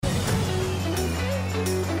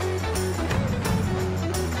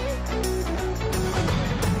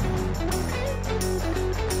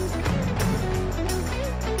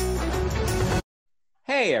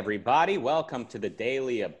Hey, everybody. Welcome to the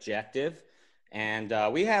Daily Objective. And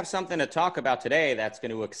we have something to talk about today that's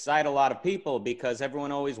going to excite a lot of people because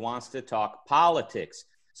everyone always wants to talk politics.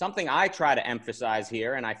 Something I try to emphasize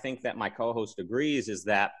here, and I think that my co-host agrees, is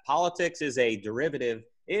that politics is a derivative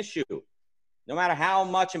issue. No matter how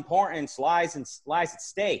much importance lies at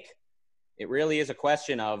stake, it really is a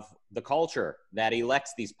question of the culture that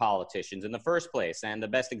elects these politicians in the first place. And the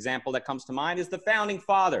best example that comes to mind is the Founding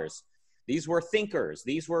Fathers. These were thinkers.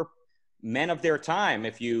 These were men of their time.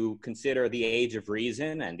 If you consider the Age of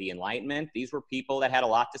Reason and the Enlightenment, these were people that had a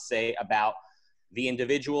lot to say about the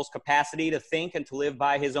individual's capacity to think and to live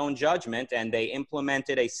by his own judgment, and they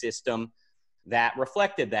implemented a system that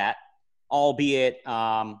reflected that, albeit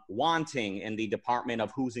wanting in the department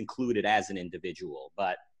of who's included as an individual.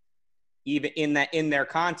 But even in their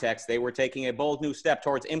context, they were taking a bold new step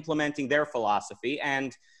towards implementing their philosophy.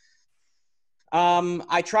 And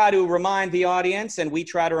I try to remind the audience, and we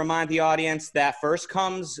try to remind the audience, that first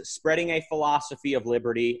comes spreading a philosophy of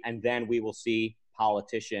liberty, and then we will see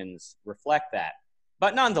politicians reflect that.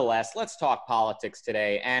 But nonetheless, let's talk politics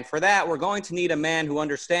today. And for that, we're going to need a man who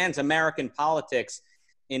understands American politics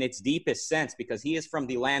in its deepest sense, because he is from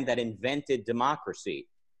the land that invented democracy.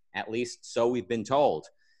 At least so we've been told.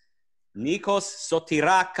 Nikos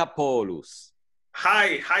Sotirakopoulos.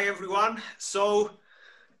 Hi everyone. So,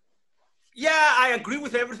 yeah, I agree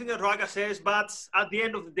with everything that Rucka says, but at the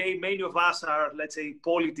end of the day, many of us are, let's say,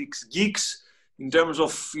 politics geeks in terms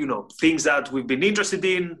of, things that we've been interested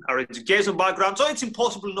in, our education background. So it's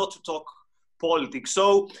impossible not to talk politics.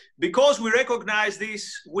 So because we recognize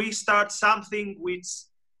this, we start something which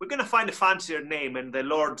we're going to find a fancier name, and the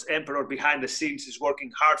Lord Emperor behind the scenes is working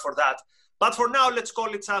hard for that. But for now, let's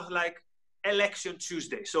call it something like Election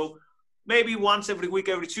Tuesday. So maybe once every week,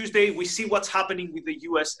 every Tuesday, we see what's happening with the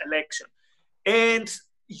US election. And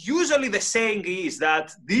usually the saying is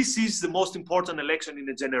that this is the most important election in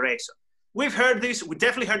a generation. We've heard this. We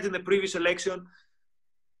definitely heard it in the previous election.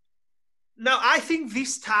 Now, I think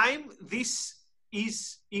this time, this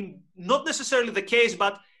is not necessarily the case,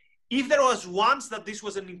 but if there was once that this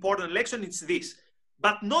was an important election, it's this.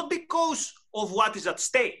 But not because of what is at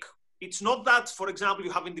stake. It's not that, for example,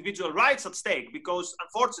 you have individual rights at stake, because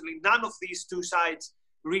unfortunately, none of these two sides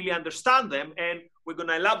really understand them, and we're going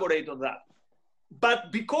to elaborate on that.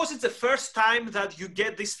 But because it's the first time that you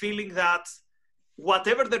get this feeling that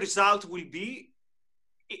whatever the result will be,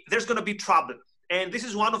 there's going to be trouble. And this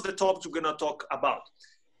is one of the topics we're going to talk about.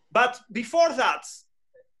 But before that,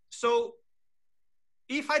 so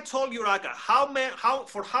if I told you, Rucka,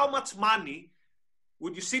 for how much money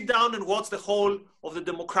would you sit down and watch the whole of the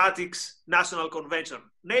Democratic's National Convention?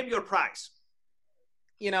 Name your price.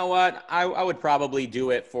 You know what? I would probably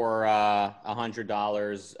do it for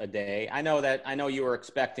 $100 a day. I know you were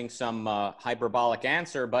expecting some hyperbolic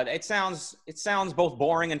answer, but it sounds both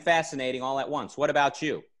boring and fascinating all at once. What about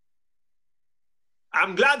you?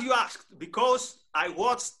 I'm glad you asked, because I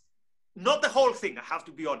watched not the whole thing. I have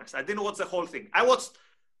to be honest. I didn't watch the whole thing. I watched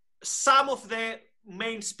some of the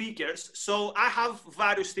main speakers, so I have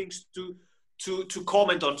various things to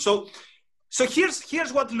comment on. So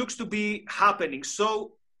here's what looks to be happening.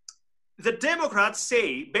 So the Democrats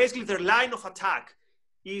say, basically their line of attack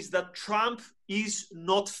is that Trump is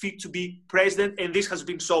not fit to be president, and this has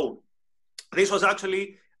been shown. This was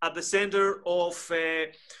actually at the center of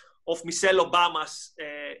Michelle Obama's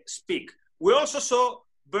speak. We also saw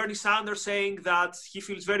Bernie Sanders saying that he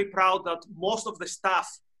feels very proud that most of the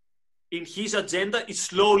stuff in his agenda is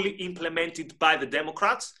slowly implemented by the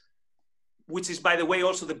Democrats, which is, by the way,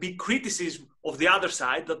 also the big criticism of the other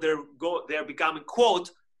side, that they're becoming,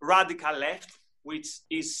 quote, radical left, which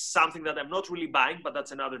is something that I'm not really buying, but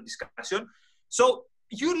that's another discussion. So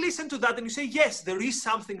you listen to that and you say, yes, there is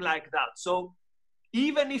something like that. So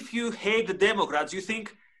even if you hate the Democrats, you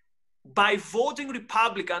think, by voting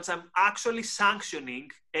Republicans, I'm actually sanctioning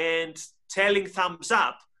and telling thumbs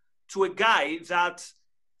up to a guy that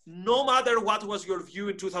no matter what was your view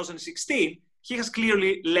in 2016, he has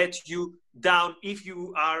clearly let you down if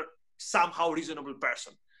you are somehow a reasonable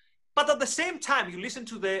person. But at the same time, you listen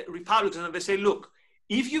to the Republicans and they say, look,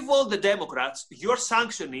 if you vote the Democrats, you're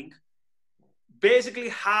sanctioning basically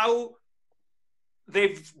how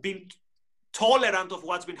they've been tolerant of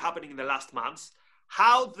what's been happening in the last months,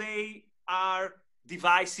 how they are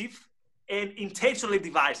divisive and intentionally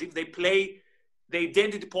divisive. They play the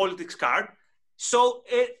identity politics card. So,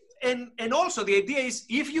 and also the idea is,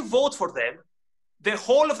 if you vote for them, the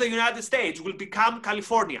whole of the United States will become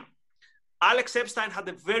California. Alex Epstein had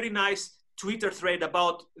a very nice Twitter thread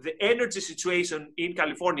about the energy situation in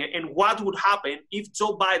California and what would happen if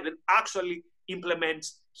Joe Biden actually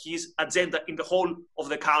implements his agenda in the whole of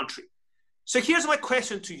the country. So here's my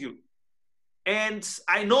question to you. And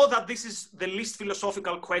I know that this is the least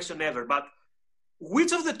philosophical question ever, but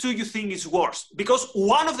which of the two you think is worse? Because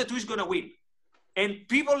one of the two is going to win. And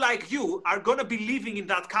people like you are going to be living in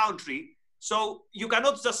that country. So you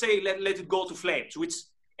cannot just say, let it go to flames, which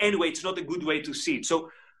anyway, it's not a good way to see it.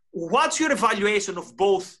 So what's your evaluation of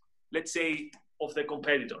both, let's say, of the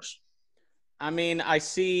competitors? I mean, I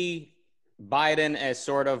see Biden as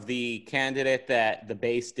sort of the candidate that the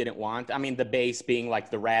base didn't want. I mean, the base being like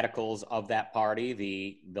the radicals of that party,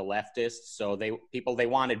 the leftists. So they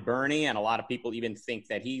wanted Bernie, and a lot of people even think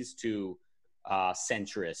that he's too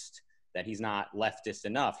centrist, that he's not leftist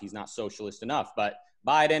enough, he's not socialist enough. But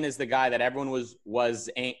Biden is the guy that everyone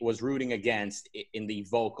was rooting against in the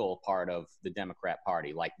vocal part of the Democrat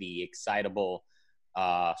Party, like the excitable,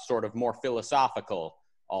 sort of more philosophical,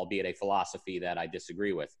 albeit a philosophy that I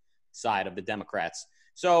disagree with, side of the Democrats.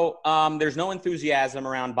 So there's no enthusiasm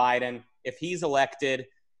around Biden. If he's elected,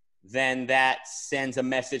 then that sends a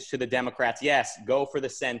message to the Democrats. Yes, go for the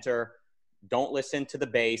center. Don't listen to the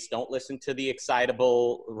base. Don't listen to the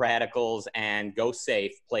excitable radicals, and go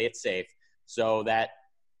safe, play it safe. So that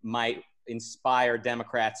might inspire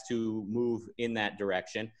Democrats to move in that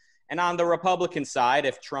direction. And on the Republican side,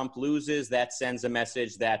 if Trump loses, that sends a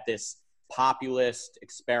message that this populist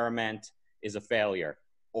experiment is a failure,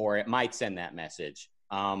 or it might send that message.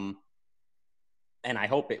 And I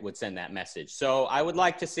hope it would send that message. So I would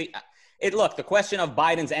like to see it. Look, the question of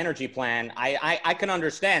Biden's energy plan, I can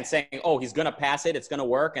understand saying, oh, he's going to pass it, it's going to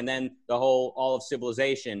work, and then all of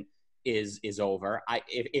civilization is over.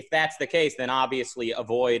 If that's the case, then obviously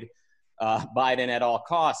avoid Biden at all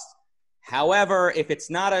costs. However, if it's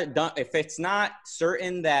not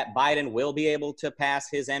certain that Biden will be able to pass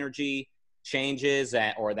his energy changes,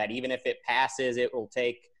 or that even if it passes, it will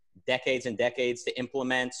take decades and decades to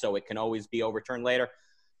implement, so it can always be overturned later.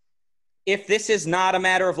 If this is not a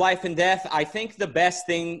matter of life and death, I think the best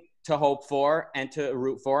thing to hope for and to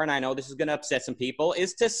root for, and I know this is going to upset some people,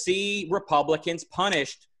 is to see Republicans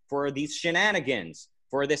punished for these shenanigans,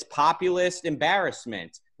 for this populist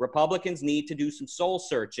embarrassment. Republicans need to do some soul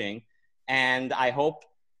searching, and I hope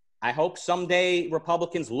someday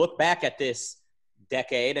Republicans look back at this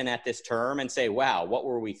decade and at this term and say, wow, what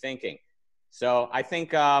were we thinking? So I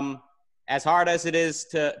think as hard as it is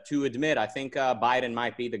to admit, I think Biden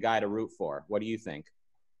might be the guy to root for. What do you think?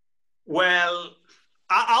 Well,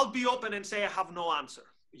 I'll be open and say I have no answer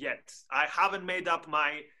yet. I haven't made up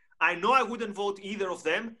I know I wouldn't vote either of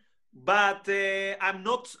them, but I'm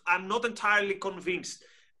not entirely convinced.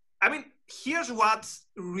 I mean, here's what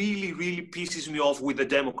really, really pisses me off with the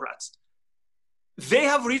Democrats. They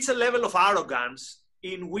have reached a level of arrogance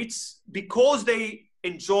in which, because they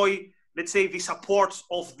enjoy, let's say, the support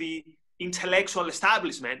of the intellectual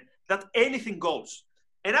establishment, that anything goes.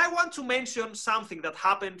 And I want to mention something that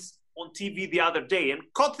happened on TV the other day and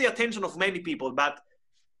caught the attention of many people, but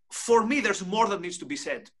for me, there's more that needs to be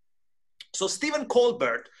said. So Stephen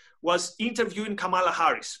Colbert was interviewing Kamala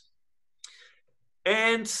Harris.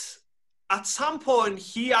 And at some point,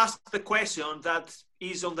 he asked the question that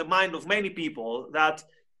is on the mind of many people, that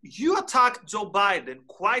you attacked Joe Biden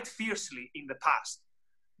quite fiercely in the past,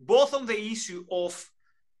 both on the issue of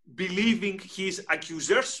believing his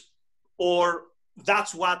accusers, or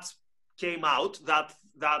that's what came out, that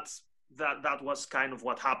was kind of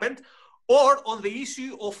what happened, or on the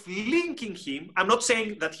issue of linking him, I'm not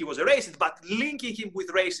saying that he was a racist, but linking him with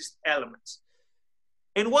racist elements.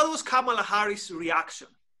 And what was Kamala Harris' reaction?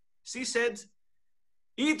 She said,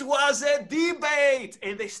 it was a debate.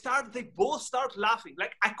 And they both start laughing.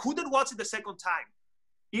 Like, I couldn't watch it the second time.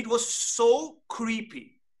 It was so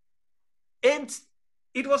creepy. And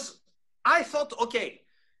I thought, okay.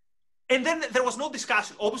 And then there was no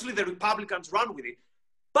discussion. Obviously, the Republicans ran with it.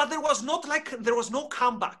 But there was no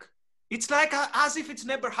comeback. It's like as if it's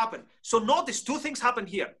never happened. So notice two things happen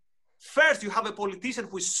here. First, you have a politician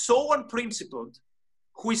who is so unprincipled,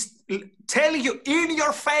 who is telling you in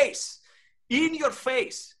your face,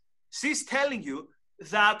 she's telling you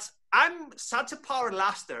that I'm such a power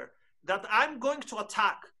luster that I'm going to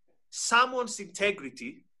attack someone's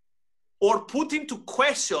integrity or put into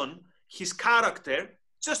question his character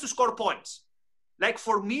just to score points. Like,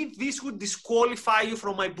 for me, this would disqualify you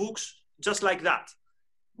from my books just like that.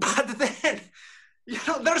 But then,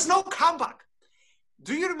 there's no comeback.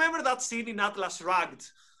 Do you remember that scene in Atlas Shrugged?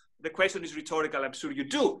 The question is rhetorical, I'm sure you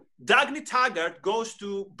do. Dagny Taggart goes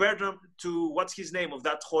to Bertram, what's his name of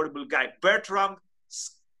that horrible guy? Bertram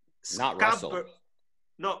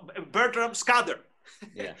Bertram Scudder.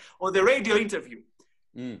 Yeah. On the radio interview.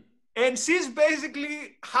 And she's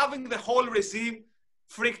basically having the whole regime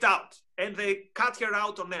freaked out and they cut her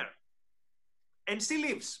out on air. And she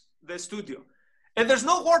leaves the studio. And there's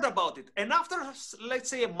no word about it. And after, let's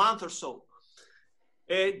say, a month or so,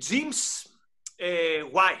 Jim's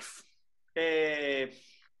wife, the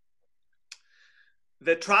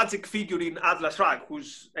tragic figure in Atlas Shrugged,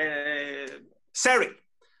 who's Sherry.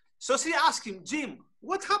 So she asked him, Jim,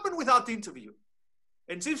 what happened with that interview?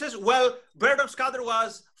 And Jim says, well, Bernard Scudder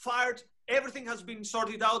was fired. Everything has been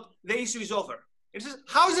sorted out. The issue is over. And he says,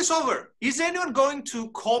 how is this over? Is anyone going to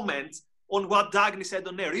comment on what Dagny said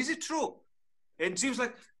on air? Is it true? And Jim's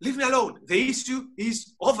like, leave me alone. The issue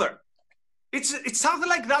is over. It's something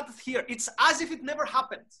like that here. It's as if it never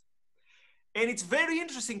happened. And it's very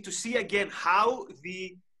interesting to see again how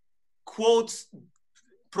the, quote,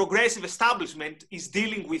 progressive establishment is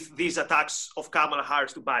dealing with these attacks of Kamala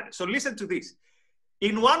Harris to Biden. So listen to this.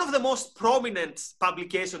 In one of the most prominent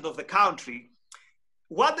publications of the country,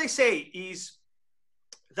 what they say is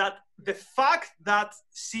that the fact that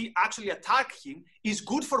she actually attacked him is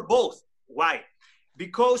good for both. Why?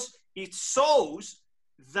 Because it shows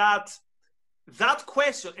that that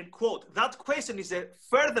question, and quote, that question is a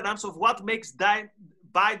furtherance of what makes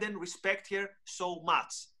Biden respect her so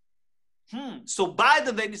much. So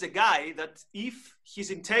Biden then is a guy that if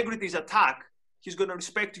his integrity is attacked, he's going to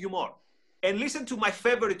respect you more. And listen to my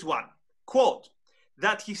favorite one, quote,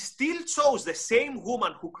 that he still chose the same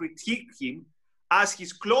woman who critiqued him as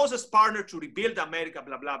his closest partner to rebuild America,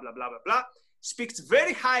 blah, blah, blah, blah, blah, blah, speaks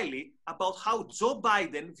very highly about how Joe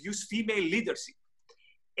Biden views female leadership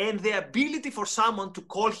and the ability for someone to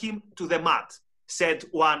call him to the mat, said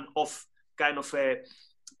one of kind of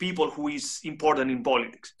people who is important in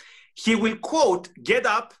politics. He will, quote, get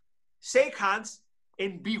up, shake hands,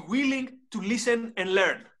 and be willing to listen and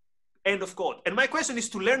learn, end of quote. And my question is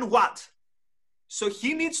to learn what? So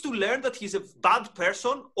he needs to learn that he's a bad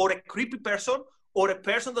person or a creepy person or a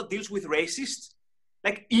person that deals with racists.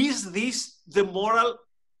 Like, is this the moral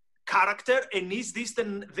character and is this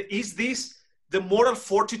the moral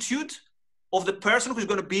fortitude of the person who's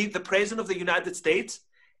going to be the president of the United States?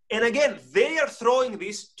 And again, they are throwing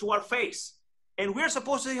this to our face. And we're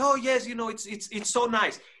supposed to say, oh, yes, you know, it's so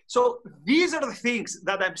nice. So these are the things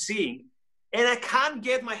that I'm seeing. And I can't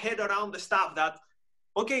get my head around the stuff that,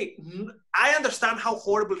 okay, I understand how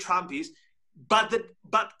horrible Trump is, but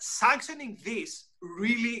sanctioning this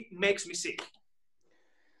really makes me sick.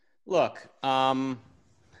 Look,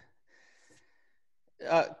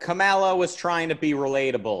 Kamala was trying to be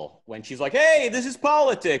relatable when she's like, hey, this is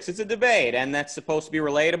politics. It's a debate. And that's supposed to be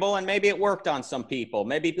relatable. And maybe it worked on some people.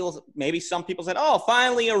 Maybe some people said, oh,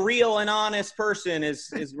 finally a real and honest person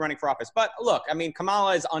is running for office. But look, I mean,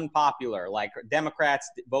 Kamala is unpopular. Like, Democrats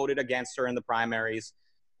voted against her in the primaries.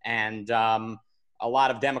 And a lot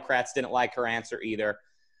of Democrats didn't like her answer either.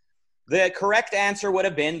 The correct answer would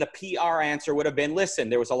have been, the PR answer would have been, listen,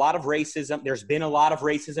 there was a lot of racism. There's been a lot of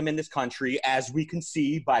racism in this country, as we can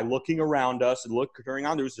see by looking around us and looking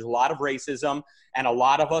on news. There's a lot of racism, and a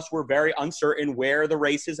lot of us were very uncertain where the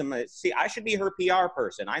racism is. See, I should be her PR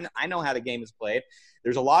person. I know how the game is played.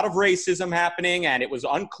 There's a lot of racism happening, and it was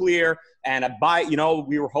unclear. And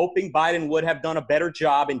we were hoping Biden would have done a better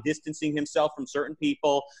job in distancing himself from certain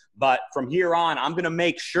people. But from here on, I'm going to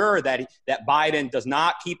make sure that Biden does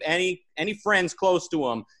not keep any friends close to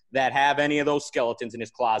him that have any of those skeletons in his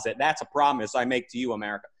closet. That's a promise I make to you,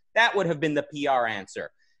 America. That would have been the PR answer.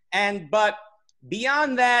 But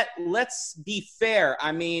beyond that, let's be fair.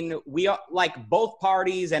 I mean, we are, like, both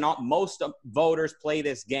parties and most voters play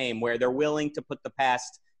this game where they're willing to put the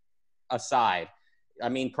past aside. I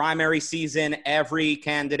mean, primary season, every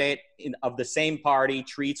candidate of the same party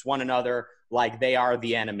treats one another like they are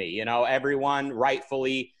the enemy. You know, everyone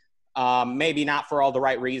rightfully, maybe not for all the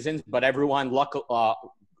right reasons, but everyone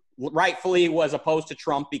rightfully was opposed to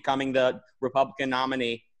Trump becoming the Republican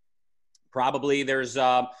nominee. Probably there's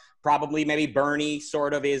probably maybe Bernie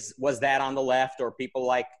sort of was that on the left, or people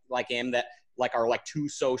like him that are too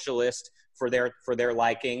socialist for their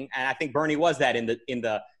liking. And I think Bernie was that in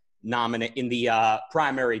the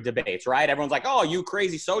primary debates, right? Everyone's like, oh, you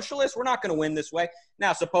crazy socialist, we're not going to win this way.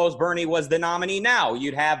 Now, suppose Bernie was the nominee. Now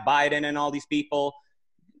you'd have Biden and all these people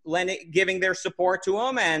giving their support to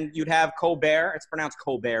him, and you'd have Colbert. It's pronounced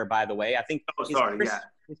Colbert, by the way. I think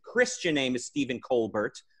his Christian name is Stephen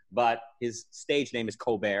Colbert, but his stage name is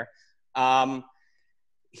Colbert.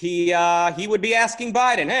 He would be asking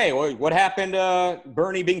Biden, hey, what happened to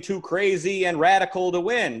Bernie being too crazy and radical to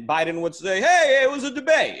win? Biden would say, hey, it was a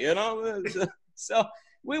debate, you know? So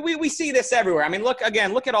we see this everywhere. I mean, look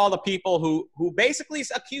at all the people who basically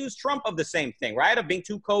accuse Trump of the same thing, right? Of being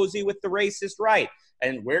too cozy with the racist right.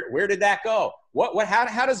 And where did that go?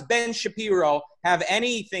 How does Ben Shapiro have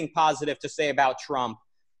anything positive to say about Trump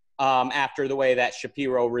after the way that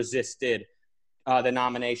Shapiro resisted the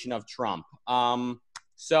nomination of Trump?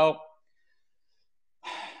 So,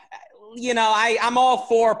 you know, I'm all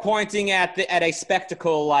for pointing at a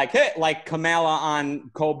spectacle like Kamala on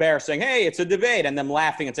Colbert saying, "Hey, it's a debate," and them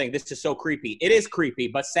laughing and saying, "This is so creepy." It is creepy,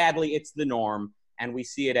 but sadly, it's the norm, and we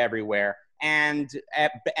see it everywhere. And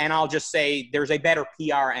I'll just say there's a better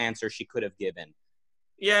PR answer she could have given.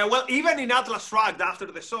 Yeah, well, even in Atlas Shrugged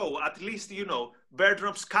after the show, at least, you know,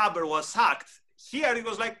 Bertram Scabber was sacked. Here it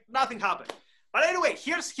was like nothing happened. But anyway,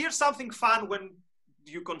 here's something fun when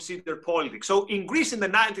you consider politics. So in Greece in the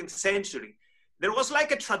 19th century, there was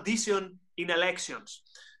like a tradition in elections.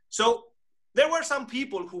 So there were some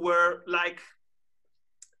people who were like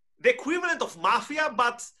the equivalent of mafia,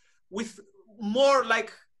 but with more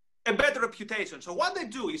like a better reputation. So what they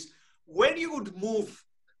do is when you would move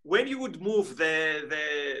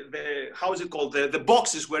the how is it called, the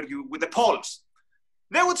boxes where you with the polls,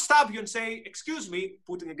 they would stop you and say, "Excuse me,"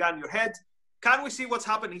 putting a gun in your head, "can we see what's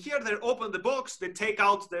happening here?" They open the box, they take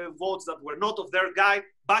out the votes that were not of their guy.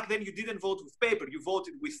 Back then you didn't vote with paper, you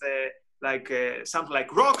voted with something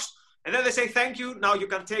like rocks, and then they say, "Thank you, now you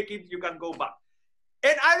can take it, you can go back."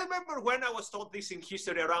 And I remember when I was taught this in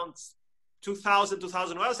history around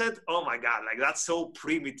 2001, I said, "Oh my God, like that's so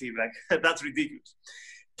primitive, like that's ridiculous."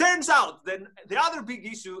 Turns out then the other big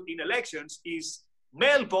issue in elections is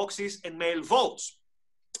mailboxes and mail votes,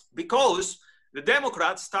 because the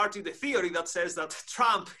Democrats started a theory that says that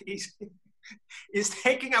Trump is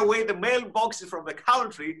taking away the mailboxes from the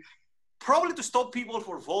country, probably to stop people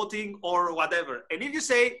from voting or whatever. And if you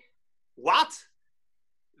say, what?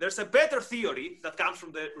 There's a better theory that comes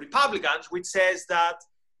from the Republicans, which says that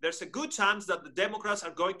there's a good chance that the Democrats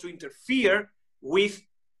are going to interfere with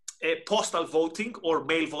postal voting or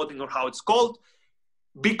mail voting, or how it's called,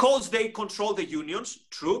 because they control the unions.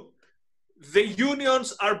 True. The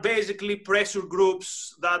unions are basically pressure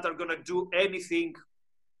groups that are going to do anything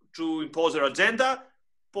to impose their agenda.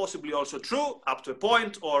 Possibly also true, up to a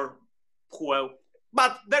point, or well,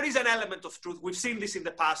 but there is an element of truth. We've seen this in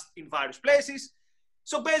the past in various places.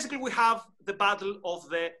 So basically we have the battle of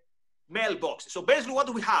the mailboxes. So basically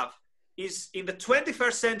what we have is in the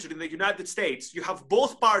 21st century in the United States, you have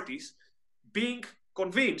both parties being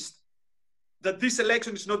convinced that this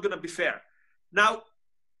election is not going to be fair. Now,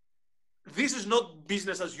 this is not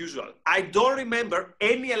business as usual. I don't remember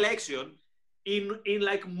any election in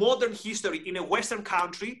like modern history in a Western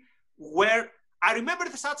country where I remember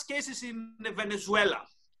such cases in Venezuela.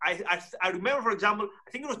 I remember, for example,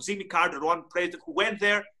 I think it was Jimmy Carter, one president who went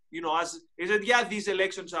there, you know, as he said, yeah, these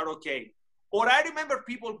elections are okay. Or I remember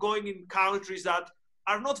people going in countries that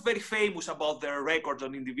are not very famous about their records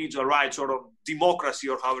on individual rights or on democracy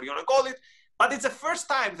or however you want to call it. But it's the first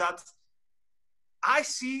time that I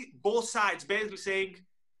see both sides basically saying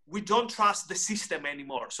we don't trust the system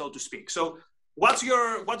anymore, so to speak. So what's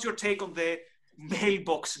your take on the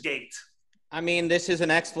mailbox gate? I mean, this is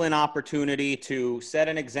an excellent opportunity to set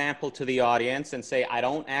an example to the audience and say, I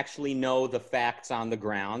don't actually know the facts on the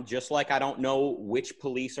ground, just like I don't know which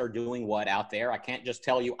police are doing what out there. I can't just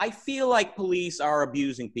tell you, I feel like police are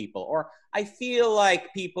abusing people, or I feel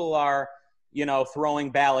like people are, you know,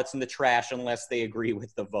 throwing ballots in the trash unless they agree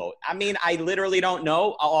with the vote. I mean, I literally don't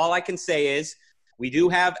know. All I can say is we do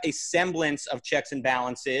have a semblance of checks and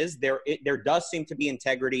balances. There does seem to be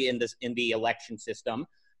integrity in the election system.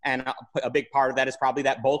 And a big part of that is probably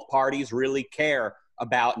that both parties really care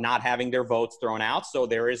about not having their votes thrown out. So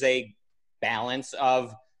there is a balance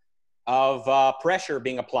of pressure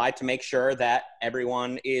being applied to make sure that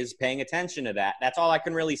everyone is paying attention to that. That's all I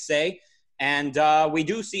can really say. And we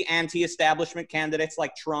do see anti-establishment candidates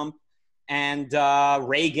like Trump, and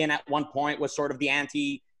Reagan at one point was sort of the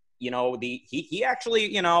anti, you know, he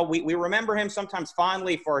actually, you know, we remember him sometimes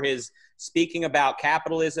fondly for his speaking about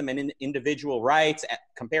capitalism and individual rights.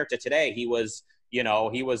 Compared to today, he was, you know,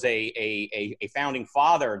 he was a founding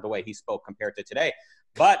father the way he spoke compared to today.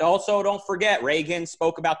 But also don't forget, Reagan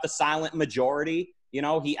spoke about the silent majority. You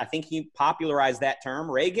know, I think he popularized that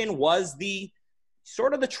term. Reagan was the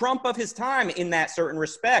sort of the Trump of his time in that certain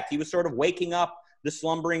respect. He was sort of waking up the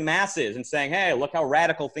slumbering masses and saying, hey, look how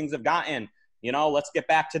radical things have gotten. You know, let's get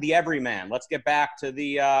back to the everyman. Let's get back to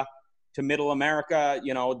the to middle America,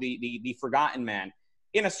 you know, the forgotten man.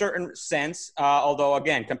 In a certain sense, although,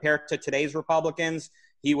 again, compared to today's Republicans,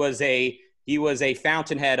 he was a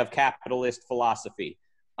fountainhead of capitalist philosophy.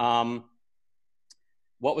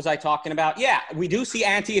 What was I talking about? Yeah, we do see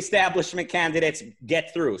anti-establishment candidates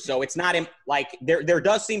get through. So it's not like there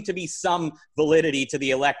does seem to be some validity to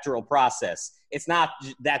the electoral process. It's not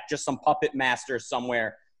that just some puppet masters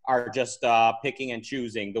somewhere are just picking and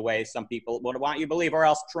choosing the way some people would want you to believe, or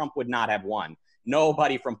else Trump would not have won.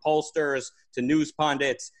 Nobody from pollsters to news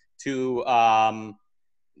pundits to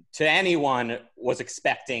anyone was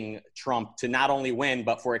expecting Trump to not only win,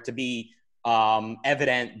 but for it to be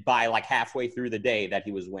evident by like halfway through the day that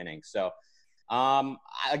he was winning. So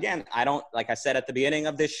again, I don't, like I said at the beginning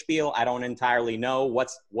of this spiel, I don't entirely know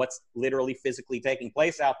what's literally physically taking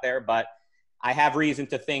place out there, but I have reason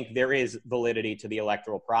to think there is validity to the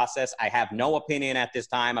electoral process. I have no opinion at this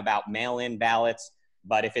time about mail-in ballots,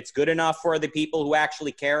 but if it's good enough for the people who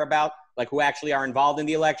actually care about, like who actually are involved in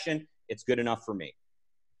the election, it's good enough for me.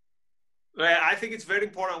 I think it's very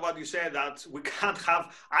important what you said, that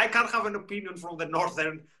I can't have an opinion from the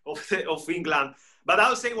northern of England. But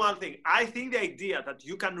I'll say one thing. I think the idea that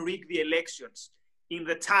you can rig the elections in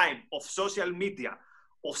the time of social media,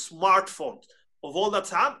 of smartphones, of all that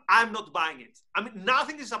stuff, I'm not buying it. I mean,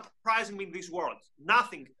 nothing is surprising me in this world.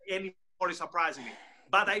 Nothing anymore is surprising me.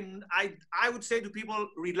 But I would say to people,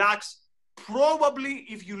 relax. Probably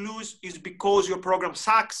if you lose is because your program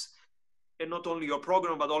sucks. And not only your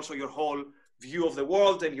program, but also your whole view of the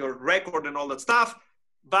world and your record and all that stuff.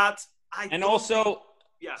 But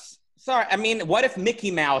yes. Sorry, I mean, what if Mickey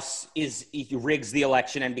Mouse he rigs the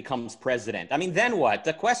election and becomes president? I mean, then what?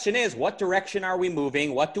 The question is, what direction are we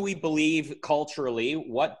moving? What do we believe culturally?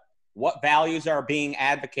 What values are being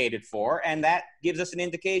advocated for? And that gives us an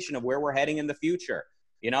indication of where we're heading in the future.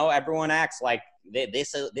 You know, everyone acts like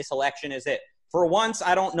this election is it. For once,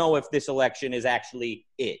 I don't know if this election is actually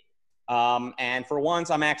it. And for once,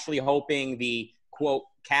 I'm actually hoping the, quote,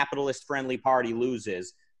 capitalist-friendly party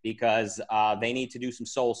loses because they need to do some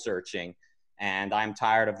soul-searching, and I'm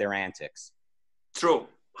tired of their antics. True.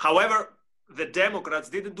 However, the Democrats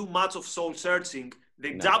didn't do much of soul-searching.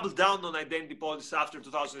 They doubled down on identity politics after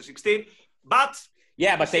 2016, but...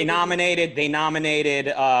 Yeah, but they nominated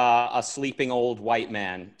a sleeping old white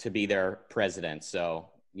man to be their president, so...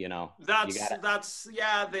 You know,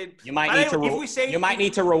 you might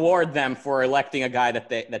need to reward them for electing a guy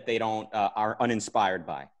that they don't are uninspired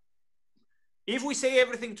by. If we say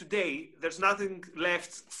everything today, there's nothing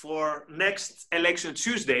left for next election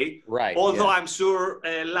Tuesday. Right. Although I'm sure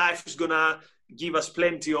life is gonna give us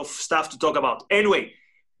plenty of stuff to talk about. Anyway,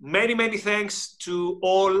 many thanks to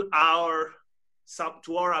all our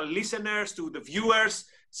listeners, to the viewers.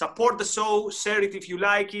 Support the show, share it if you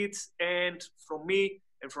like it, and from me.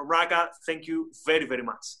 And from Rucka, thank you very, very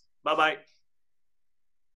much. Bye-bye.